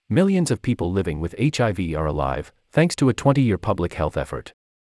Millions of people living with HIV are alive, thanks to a 20-year public health effort.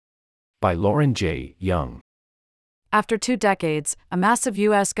 By Lauren J. Young. After 2 decades, a massive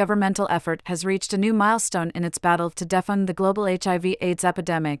U.S. governmental effort has reached a new milestone in its battle to defund the global HIV/AIDS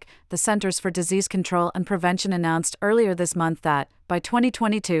epidemic. The Centers for Disease Control and Prevention announced earlier this month that, by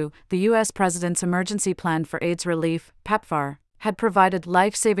 2022, the U.S. President's Emergency Plan for AIDS Relief, PEPFAR, had provided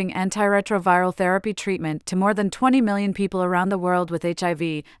life-saving antiretroviral therapy treatment to more than 20 million people around the world with HIV,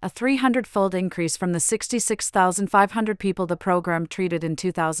 a 300-fold increase from the 66,500 people the program treated in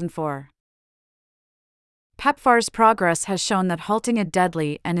 2004. PEPFAR's progress has shown that halting a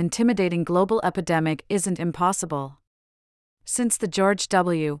deadly and intimidating global epidemic isn't impossible. Since the George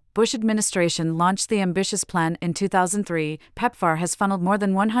W. Bush administration launched the ambitious plan in 2003, PEPFAR has funneled more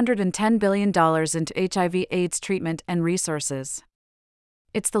than $110 billion into HIV/AIDS treatment and resources.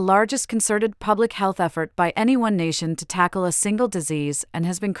 It's the largest concerted public health effort by any one nation to tackle a single disease and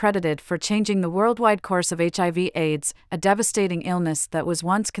has been credited for changing the worldwide course of HIV/AIDS, a devastating illness that was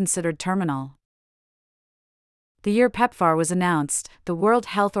once considered terminal. The year PEPFAR was announced, the World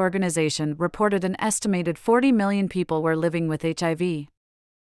Health Organization reported an estimated 40 million people were living with HIV.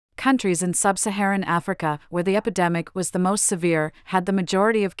 Countries in sub-Saharan Africa, where the epidemic was the most severe, had the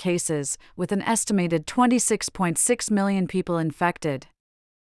majority of cases, with an estimated 26.6 million people infected.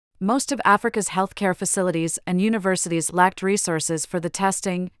 Most of Africa's healthcare facilities and universities lacked resources for the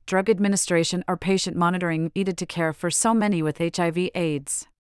testing, drug administration, or patient monitoring needed to care for so many with HIV/AIDS.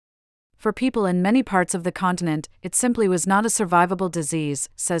 For people in many parts of the continent, it simply was not a survivable disease,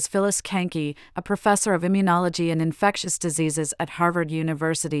 says Phyllis Kankey, a professor of immunology and infectious diseases at Harvard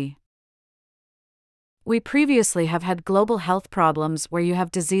University. We previously have had global health problems where you have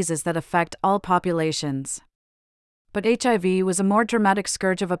diseases that affect all populations. But HIV was a more dramatic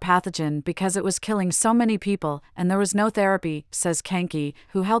scourge of a pathogen because it was killing so many people, and there was no therapy, says Kankey,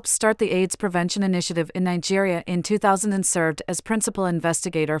 who helped start the AIDS Prevention Initiative in Nigeria in 2000 and served as principal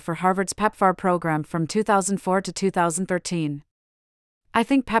investigator for Harvard's PEPFAR program from 2004 to 2013. I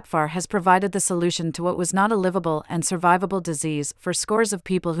think PEPFAR has provided the solution to what was not a livable and survivable disease for scores of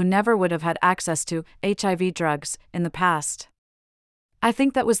people who never would have had access to HIV drugs in the past. I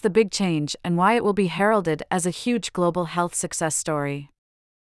think that was the big change and why it will be heralded as a huge global health success story.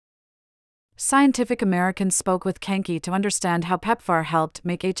 Scientific American spoke with Kankey to understand how PEPFAR helped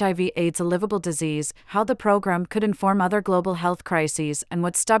make HIV/AIDS a livable disease, how the program could inform other global health crises, and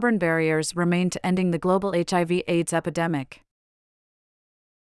what stubborn barriers remain to ending the global HIV/AIDS epidemic.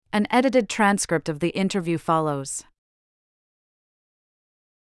 An edited transcript of the interview follows.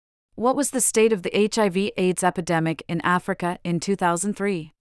 What was the state of the HIV/AIDS epidemic in Africa in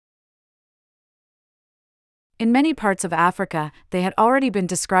 2003? In many parts of Africa, they had already been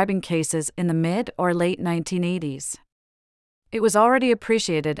describing cases in the mid or late 1980s. It was already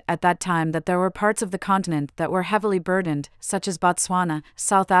appreciated at that time that there were parts of the continent that were heavily burdened, such as Botswana,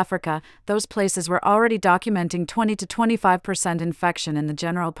 South Africa. Those places were already documenting 20 to 25% infection in the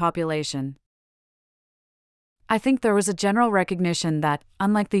general population. I think there was a general recognition that,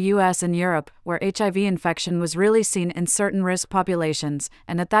 unlike the US and Europe, where HIV infection was really seen in certain risk populations,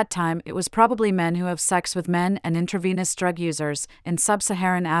 and at that time it was probably men who have sex with men and intravenous drug users, in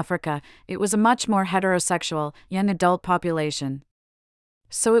sub-Saharan Africa, it was a much more heterosexual, young adult population.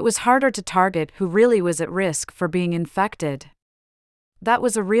 So it was harder to target who really was at risk for being infected. That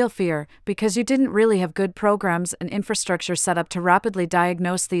was a real fear, because you didn't really have good programs and infrastructure set up to rapidly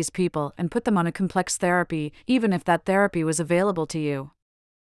diagnose these people and put them on a complex therapy, even if that therapy was available to you.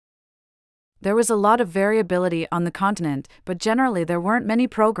 There was a lot of variability on the continent, but generally there weren't many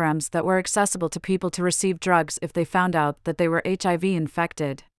programs that were accessible to people to receive drugs if they found out that they were HIV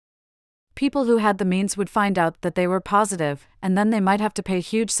infected. People who had the means would find out that they were positive, and then they might have to pay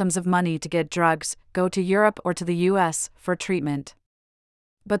huge sums of money to get drugs, go to Europe or to the US for treatment.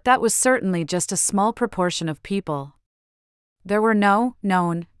 But that was certainly just a small proportion of people. There were no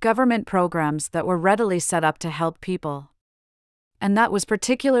known government programs that were readily set up to help people. And that was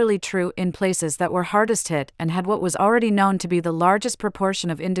particularly true in places that were hardest hit and had what was already known to be the largest proportion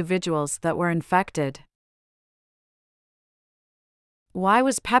of individuals that were infected. Why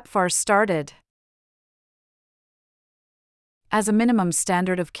was PEPFAR started? As a minimum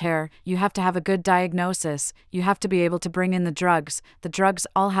standard of care, you have to have a good diagnosis, you have to be able to bring in the drugs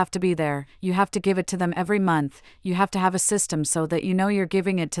all have to be there, you have to give it to them every month, you have to have a system so that you know you're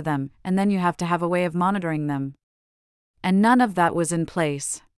giving it to them, and then you have to have a way of monitoring them. And none of that was in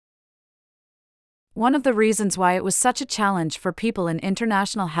place. One of the reasons why it was such a challenge for people in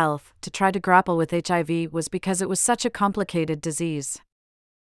international health to try to grapple with HIV was because it was such a complicated disease.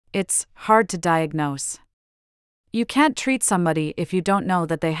 It's hard to diagnose. You can't treat somebody if you don't know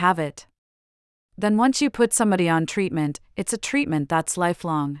that they have it. Then once you put somebody on treatment, it's a treatment that's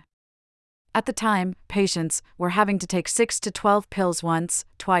lifelong. At the time, patients were having to take 6 to 12 pills once,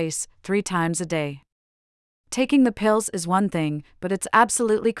 twice, 3 times a day. Taking the pills is one thing, but it's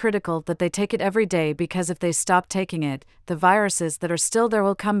absolutely critical that they take it every day, because if they stop taking it, the viruses that are still there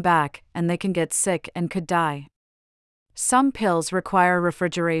will come back, and they can get sick and could die. Some pills require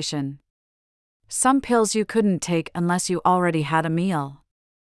refrigeration. Some pills you couldn't take unless you already had a meal.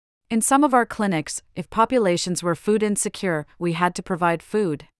 In some of our clinics, if populations were food insecure, we had to provide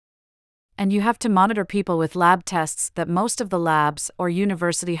food. And you have to monitor people with lab tests that most of the labs or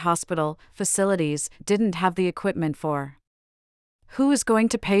university hospital facilities didn't have the equipment for. Who is going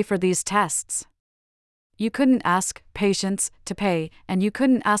to pay for these tests? You couldn't ask patients to pay, and you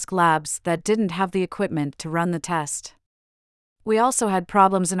couldn't ask labs that didn't have the equipment to run the test. We also had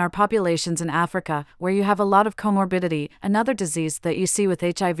problems in our populations in Africa, where you have a lot of comorbidity, another disease that you see with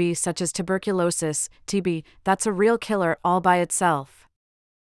HIV, such as tuberculosis, TB, that's a real killer all by itself.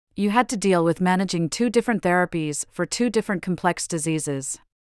 You had to deal with managing 2 different therapies for 2 different complex diseases.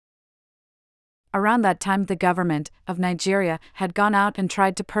 Around that time, the government of Nigeria had gone out and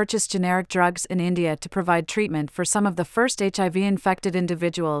tried to purchase generic drugs in India to provide treatment for some of the first HIV-infected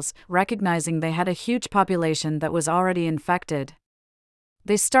individuals, recognizing they had a huge population that was already infected.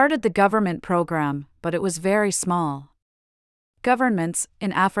 They started the government program, but it was very small. Governments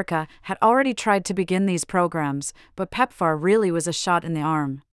in Africa had already tried to begin these programs, but PEPFAR really was a shot in the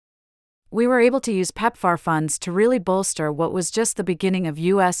arm. We were able to use PEPFAR funds to really bolster what was just the beginning of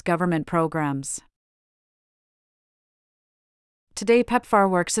U.S. government programs. Today, PEPFAR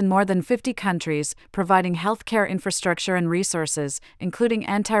works in more than 50 countries, providing healthcare infrastructure and resources, including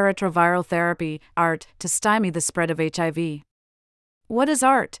antiretroviral therapy, ART, to stymie the spread of HIV. What is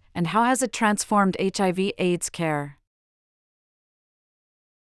ART, and how has it transformed HIV/AIDS care?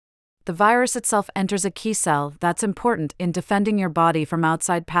 The virus itself enters a key cell that's important in defending your body from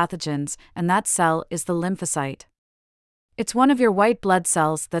outside pathogens, and that cell is the lymphocyte. It's one of your white blood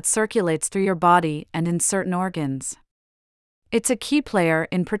cells that circulates through your body and in certain organs. It's a key player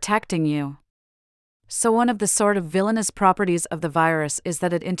in protecting you. So one of the sort of villainous properties of the virus is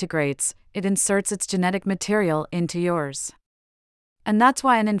that it inserts its genetic material into yours. And that's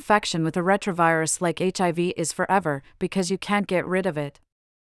why an infection with a retrovirus like HIV is forever, because you can't get rid of it.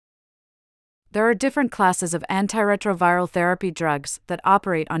 There are different classes of antiretroviral therapy drugs that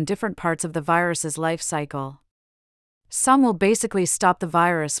operate on different parts of the virus's life cycle. Some will basically stop the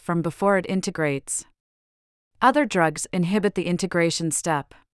virus from before it integrates. Other drugs inhibit the integration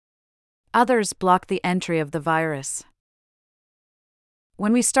step. Others block the entry of the virus.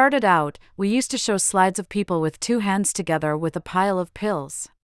 When we started out, we used to show slides of people with 2 hands together with a pile of pills.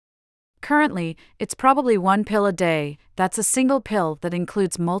 Currently, it's probably 1 pill a day. That's a single pill that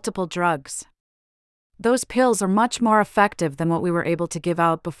includes multiple drugs. Those pills are much more effective than what we were able to give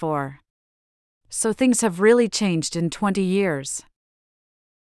out before. So things have really changed in 20 years.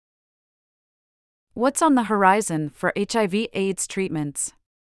 What's on the horizon for HIV/AIDS treatments?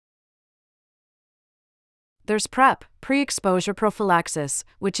 There's PrEP, pre-exposure prophylaxis,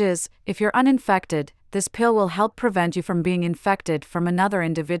 which is, if you're uninfected, this pill will help prevent you from being infected from another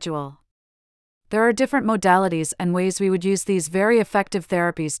individual. There are different modalities and ways we would use these very effective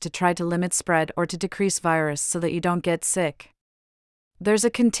therapies to try to limit spread or to decrease virus so that you don't get sick. There's a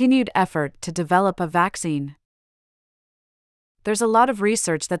continued effort to develop a vaccine. There's a lot of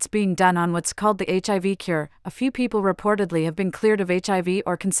research that's being done on what's called the HIV cure. A few people reportedly have been cleared of HIV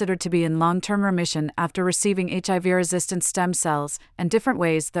or considered to be in long-term remission after receiving HIV-resistant stem cells, and different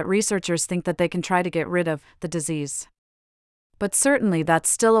ways that researchers think that they can try to get rid of the disease. But certainly that's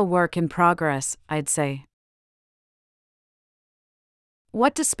still a work in progress, I'd say.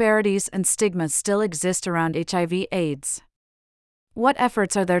 What disparities and stigmas still exist around HIV/AIDS? What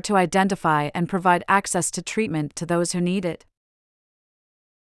efforts are there to identify and provide access to treatment to those who need it?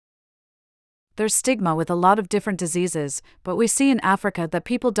 There's stigma with a lot of different diseases, but we see in Africa that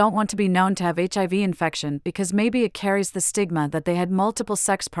people don't want to be known to have HIV infection because maybe it carries the stigma that they had multiple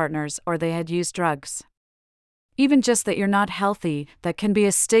sex partners or they had used drugs. Even just that you're not healthy, that can be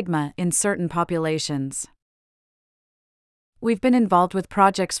a stigma in certain populations. We've been involved with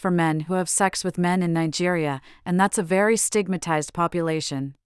projects for men who have sex with men in Nigeria, and that's a very stigmatized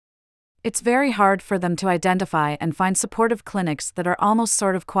population. It's very hard for them to identify and find supportive clinics that are almost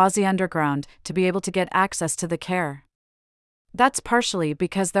sort of quasi-underground to be able to get access to the care. That's partially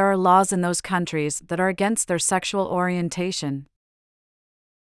because there are laws in those countries that are against their sexual orientation.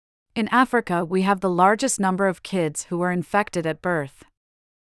 In Africa, we have the largest number of kids who were infected at birth.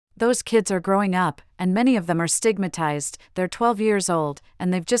 Those kids are growing up, and many of them are stigmatized. They're 12 years old,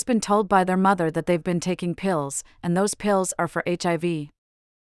 and they've just been told by their mother that they've been taking pills, and those pills are for HIV.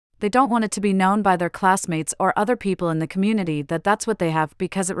 They don't want it to be known by their classmates or other people in the community that that's what they have,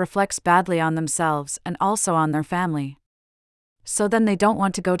 because it reflects badly on themselves and also on their family. So then they don't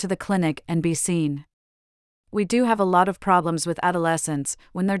want to go to the clinic and be seen. We do have a lot of problems with adolescents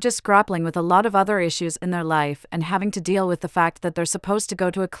when they're just grappling with a lot of other issues in their life and having to deal with the fact that they're supposed to go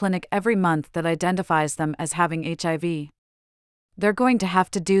to a clinic every month that identifies them as having HIV. They're going to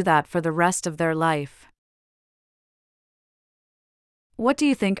have to do that for the rest of their life. What do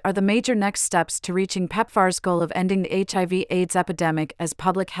you think are the major next steps to reaching PEPFAR's goal of ending the HIV/AIDS epidemic as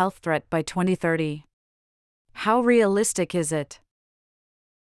public health threat by 2030? How realistic is it?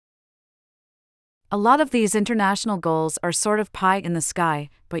 A lot of these international goals are sort of pie in the sky,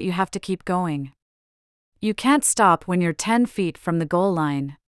 but you have to keep going. You can't stop when you're 10 feet from the goal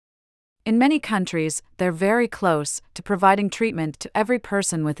line. In many countries, they're very close to providing treatment to every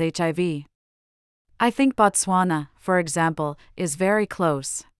person with HIV. I think Botswana, for example, is very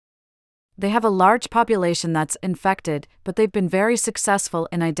close. They have a large population that's infected, but they've been very successful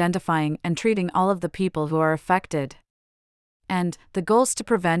in identifying and treating all of the people who are affected. And the goals to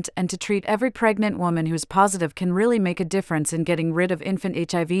prevent and to treat every pregnant woman who's positive can really make a difference in getting rid of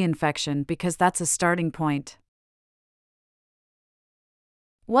infant HIV infection, because that's a starting point.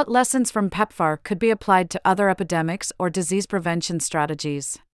 What lessons from PEPFAR could be applied to other epidemics or disease prevention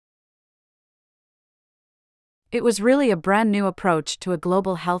strategies? It was really a brand new approach to a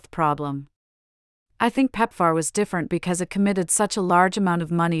global health problem. I think PEPFAR was different because it committed such a large amount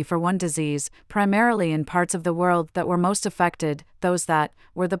of money for one disease, primarily in parts of the world that were most affected, those that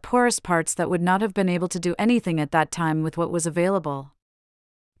were the poorest parts that would not have been able to do anything at that time with what was available.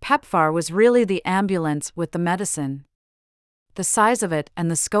 PEPFAR was really the ambulance with the medicine. The size of it and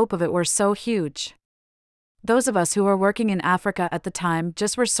the scope of it were so huge. Those of us who were working in Africa at the time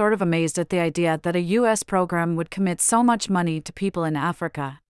just were sort of amazed at the idea that a US program would commit so much money to people in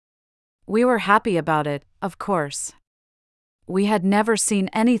Africa. We were happy about it, of course. We had never seen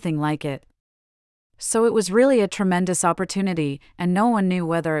anything like it. So it was really a tremendous opportunity, and no one knew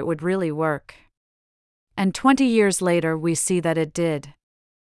whether it would really work. And 20 years later, we see that it did.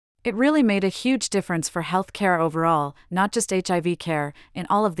 It really made a huge difference for healthcare overall, not just HIV care, in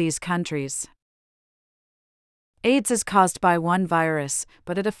all of these countries. AIDS is caused by one virus,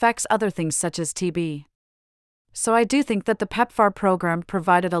 but it affects other things such as TB. So I do think that the PEPFAR program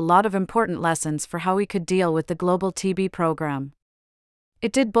provided a lot of important lessons for how we could deal with the global TB program.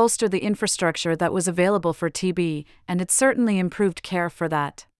 It did bolster the infrastructure that was available for TB, and it certainly improved care for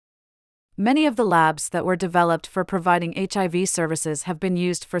that. Many of the labs that were developed for providing HIV services have been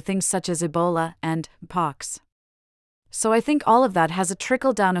used for things such as Ebola and pox. So I think all of that has a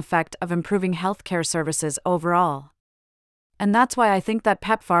trickle-down effect of improving healthcare services overall. And that's why I think that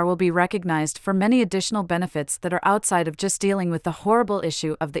PEPFAR will be recognized for many additional benefits that are outside of just dealing with the horrible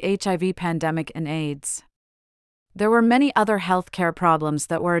issue of the HIV pandemic and AIDS. There were many other healthcare problems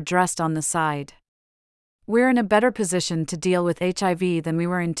that were addressed on the side. We're in a better position to deal with HIV than we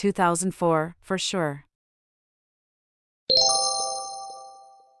were in 2004, for sure.